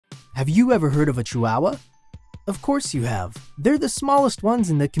Have you ever heard of a Chihuahua? Of course you have. They're the smallest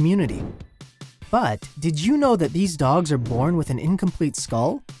ones in the community. But did you know that these dogs are born with an incomplete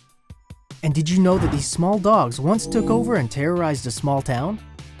skull? And did you know that these small dogs once took over and terrorized a small town?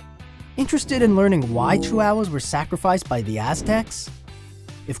 Interested in learning why Chihuahuas were sacrificed by the Aztecs?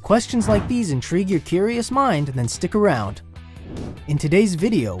 If questions like these intrigue your curious mind, then stick around. In today's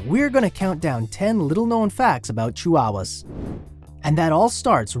video, we're going to count down 10 little-known facts about Chihuahuas. And that all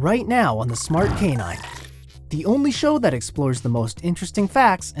starts right now on the Smart Canine, the only show that explores the most interesting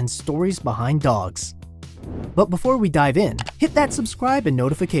facts and stories behind dogs. But before we dive in, hit that subscribe and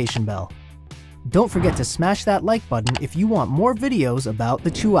notification bell. Don't forget to smash that like button if you want more videos about the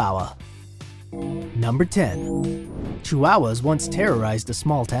Chihuahua. Number 10. Chihuahuas once terrorized a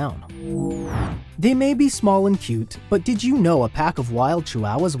small town. They may be small and cute, but did you know a pack of wild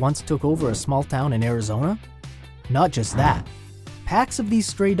Chihuahuas once took over a small town in Arizona? Not just that. Packs of these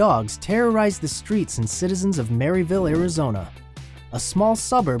stray dogs terrorized the streets and citizens of Maryville, Arizona, a small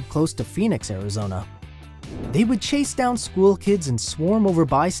suburb close to Phoenix, Arizona. They would chase down school kids and swarm over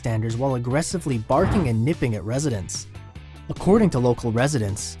bystanders while aggressively barking and nipping at residents. According to local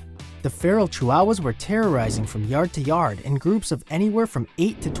residents, the feral Chihuahuas were terrorizing from yard to yard in groups of anywhere from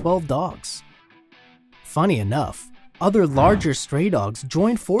 8 to 12 dogs. Funny enough, other larger stray dogs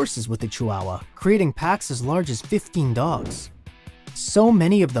joined forces with the Chihuahua, creating packs as large as 15 dogs. So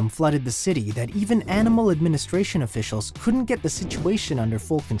many of them flooded the city that even animal administration officials couldn't get the situation under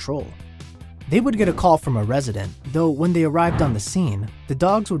full control. They would get a call from a resident, though when they arrived on the scene, the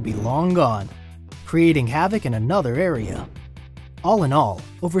dogs would be long gone, creating havoc in another area. All in all,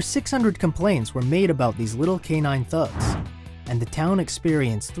 over 600 complaints were made about these little canine thugs, and the town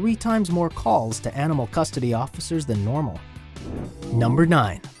experienced 3 times more calls to animal custody officers than normal. Number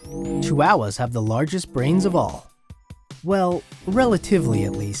 9. Chihuahuas have the largest brains of all. Well, relatively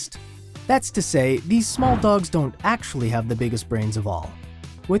at least. That's to say, these small dogs don't actually have the biggest brains of all.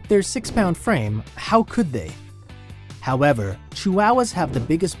 With their 6-pound frame, how could they? However, Chihuahuas have the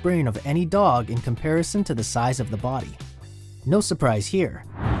biggest brain of any dog in comparison to the size of the body. No surprise here.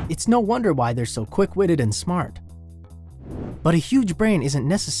 It's no wonder why they're so quick-witted and smart. But a huge brain isn't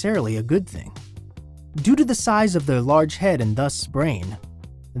necessarily a good thing. Due to the size of their large head and thus brain,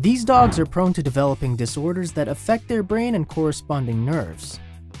 these dogs are prone to developing disorders that affect their brain and corresponding nerves,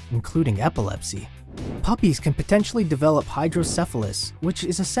 including epilepsy. Puppies can potentially develop hydrocephalus, which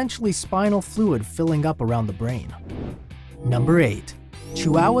is essentially spinal fluid filling up around the brain. Number 8.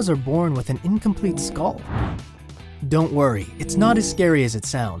 Chihuahuas are born with an incomplete skull. Don't worry, it's not as scary as it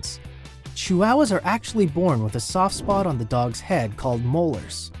sounds. Chihuahuas are actually born with a soft spot on the dog's head called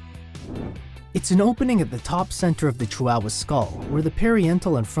molars. It's an opening at the top center of the Chihuahua's skull, where the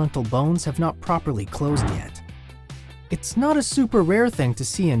parietal and frontal bones have not properly closed yet. It's not a super rare thing to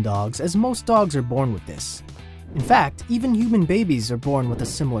see in dogs, as most dogs are born with this. In fact, even human babies are born with a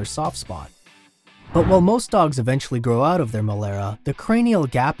similar soft spot. But while most dogs eventually grow out of their molara, the cranial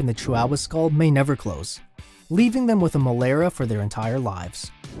gap in the Chihuahua's skull may never close, leaving them with a molara for their entire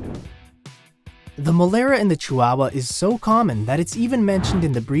lives. The molara in the Chihuahua is so common that it's even mentioned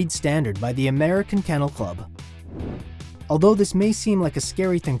in the breed standard by the American Kennel Club. Although this may seem like a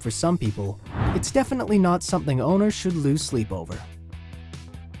scary thing for some people, it's definitely not something owners should lose sleep over.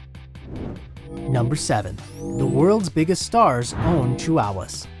 Number 7. The world's biggest stars own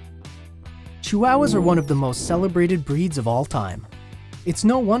Chihuahuas. Chihuahuas are one of the most celebrated breeds of all time. It's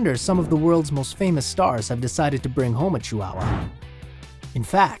no wonder some of the world's most famous stars have decided to bring home a Chihuahua. In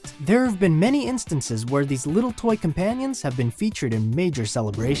fact, there have been many instances where these little toy companions have been featured in major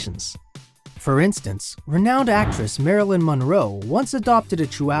celebrations. For instance, renowned actress Marilyn Monroe once adopted a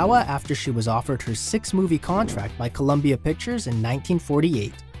Chihuahua after she was offered her 6-movie contract by Columbia Pictures in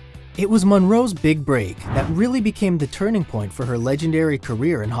 1948. It was Monroe's big break that really became the turning point for her legendary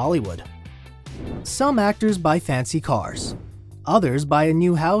career in Hollywood. Some actors buy fancy cars. Others buy a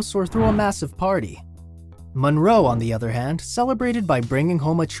new house or throw a massive party. Monroe, on the other hand, celebrated by bringing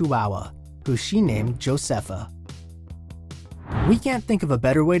home a Chihuahua, who she named Josepha. We can't think of a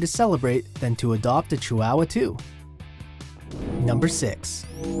better way to celebrate than to adopt a Chihuahua too. Number 6.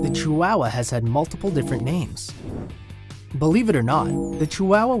 The Chihuahua has had multiple different names. Believe it or not, the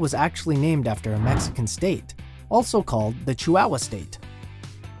Chihuahua was actually named after a Mexican state, also called the Chihuahua State.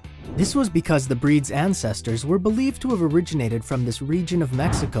 This was because the breed's ancestors were believed to have originated from this region of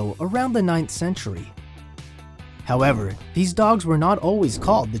Mexico around the 9th century. However, these dogs were not always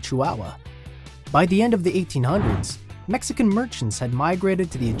called the Chihuahua. By the end of the 1800s, Mexican merchants had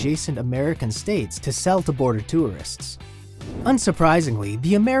migrated to the adjacent American states to sell to border tourists. Unsurprisingly,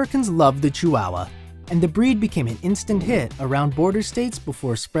 the Americans loved the Chihuahua, and the breed became an instant hit around border states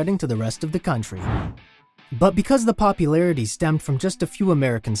before spreading to the rest of the country. But because the popularity stemmed from just a few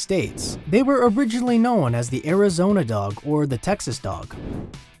American states, they were originally known as the Arizona dog or the Texas dog.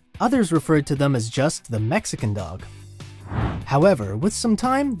 Others referred to them as just the Mexican dog. However, with some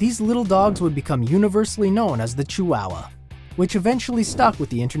time, these little dogs would become universally known as the Chihuahua, which eventually stuck with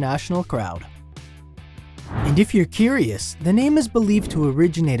the international crowd. And if you're curious, the name is believed to have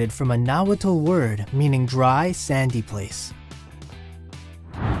originated from a Nahuatl word meaning dry, sandy place.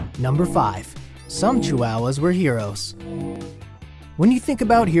 Number 5. Some Chihuahuas were heroes. When you think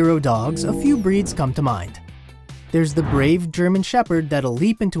about hero dogs, a few breeds come to mind. There's the brave German Shepherd that'll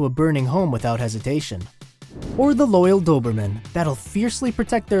leap into a burning home without hesitation. Or the loyal Doberman that'll fiercely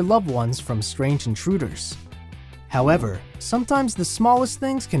protect their loved ones from strange intruders. However, sometimes the smallest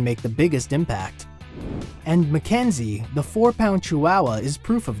things can make the biggest impact. And Mackenzie, the 4-pound Chihuahua, is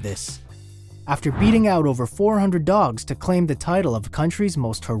proof of this. After beating out over 400 dogs to claim the title of country's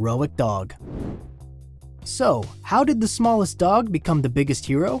most heroic dog. So, how did the smallest dog become the biggest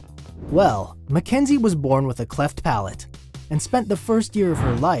hero? Well, Mackenzie was born with a cleft palate, and spent the first year of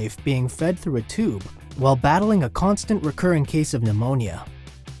her life being fed through a tube while battling a constant recurring case of pneumonia.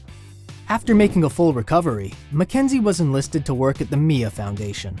 After making a full recovery, Mackenzie was enlisted to work at the Mia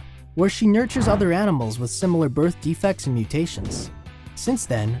Foundation, where she nurtures other animals with similar birth defects and mutations. Since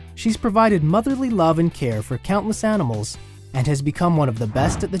then, she's provided motherly love and care for countless animals and has become one of the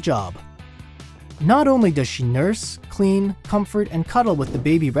best at the job. Not only does she nurse, clean, comfort, and cuddle with the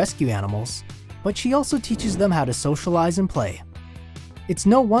baby rescue animals, but she also teaches them how to socialize and play. It's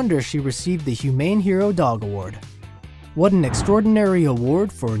no wonder she received the Humane Hero Dog Award. What an extraordinary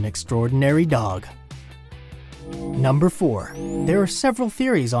award for an extraordinary dog. Number 4. There are several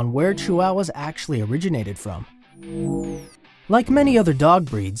theories on where Chihuahuas actually originated from. Like many other dog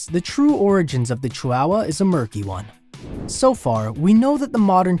breeds, the true origins of the Chihuahua is a murky one. So far, we know that the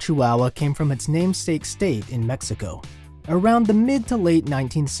modern Chihuahua came from its namesake state in Mexico, around the mid to late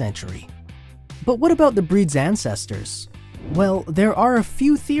 19th century. But what about the breed's ancestors? Well, there are a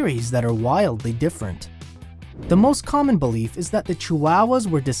few theories that are wildly different. The most common belief is that the Chihuahuas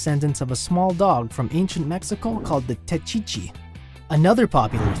were descendants of a small dog from ancient Mexico called the Techichi. Another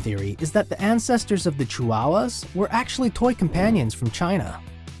popular theory is that the ancestors of the Chihuahuas were actually toy companions from China.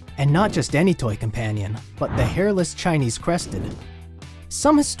 And not just any toy companion, but the hairless Chinese crested.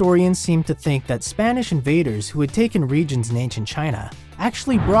 Some historians seem to think that Spanish invaders who had taken regions in ancient China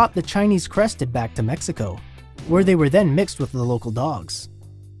actually brought the Chinese crested back to Mexico, where they were then mixed with the local dogs.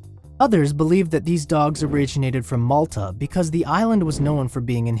 Others believe that these dogs originated from Malta because the island was known for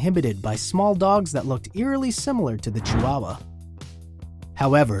being inhabited by small dogs that looked eerily similar to the Chihuahua.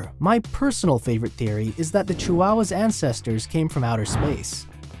 However, my personal favorite theory is that the Chihuahua's ancestors came from outer space.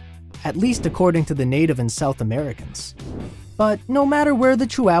 At least according to the native and South Americans. But no matter where the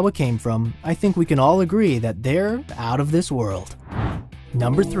Chihuahua came from, I think we can all agree that they're out of this world.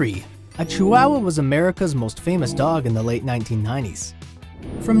 Number 3. A Chihuahua was America's most famous dog in the late 1990s.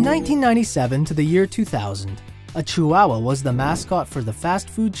 From 1997 to the year 2000, a Chihuahua was the mascot for the fast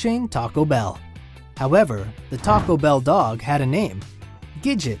food chain Taco Bell. However, the Taco Bell dog had a name,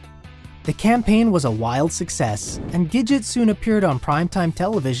 Gidget. The campaign was a wild success, and Gidget soon appeared on primetime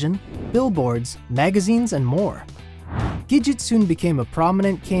television, billboards, magazines, and more. Gidget soon became a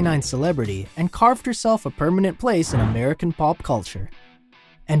prominent canine celebrity and carved herself a permanent place in American pop culture.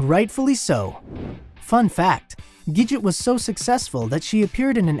 And rightfully so. Fun fact, Gidget was so successful that she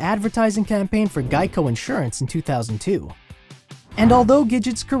appeared in an advertising campaign for Geico Insurance in 2002. And although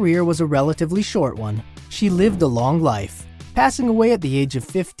Gidget's career was a relatively short one, she lived a long life, passing away at the age of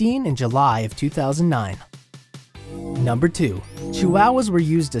 15 in July of 2009. Number 2. Chihuahuas were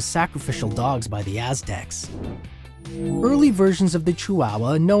used as sacrificial dogs by the Aztecs. Early versions of the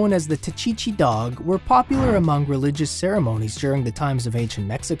Chihuahua, known as the Techichi dog, were popular among religious ceremonies during the times of ancient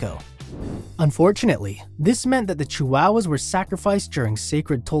Mexico. Unfortunately, this meant that the Chihuahuas were sacrificed during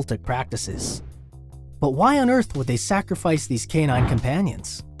sacred Toltec practices. But why on earth would they sacrifice these canine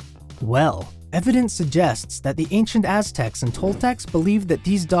companions? Well, evidence suggests that the ancient Aztecs and Toltecs believed that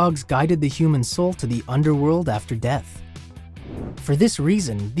these dogs guided the human soul to the underworld after death. For this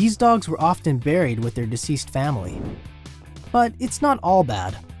reason, these dogs were often buried with their deceased family. But it's not all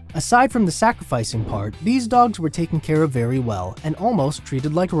bad. Aside from the sacrificing part, these dogs were taken care of very well and almost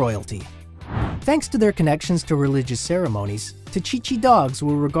treated like royalty. Thanks to their connections to religious ceremonies, Techichi dogs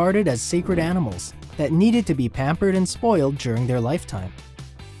were regarded as sacred animals that needed to be pampered and spoiled during their lifetime.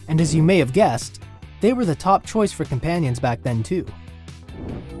 And as you may have guessed, they were the top choice for companions back then too.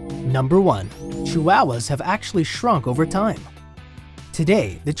 Number 1. Chihuahuas have actually shrunk over time.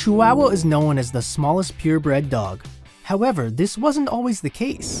 Today, the Chihuahua is known as the smallest purebred dog. However, this wasn't always the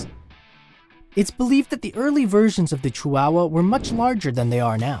case. It's believed that the early versions of the Chihuahua were much larger than they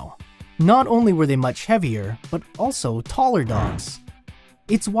are now. Not only were they much heavier, but also taller dogs.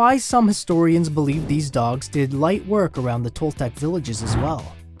 It's why some historians believe these dogs did light work around the Toltec villages as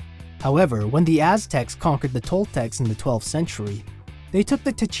well. However, when the Aztecs conquered the Toltecs in the 12th century, they took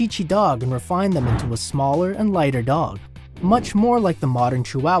the Tachichi dog and refined them into a smaller and lighter dog, much more like the modern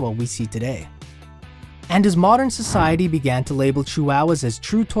Chihuahua we see today. And as modern society began to label Chihuahuas as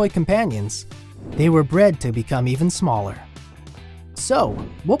true toy companions, they were bred to become even smaller. So,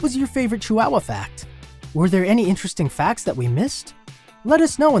 what was your favorite Chihuahua fact? Were there any interesting facts that we missed? Let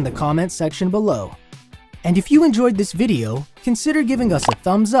us know in the comments section below. And if you enjoyed this video, consider giving us a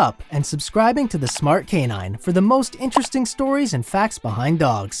thumbs up and subscribing to the Smart Canine for the most interesting stories and facts behind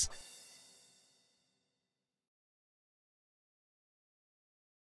dogs.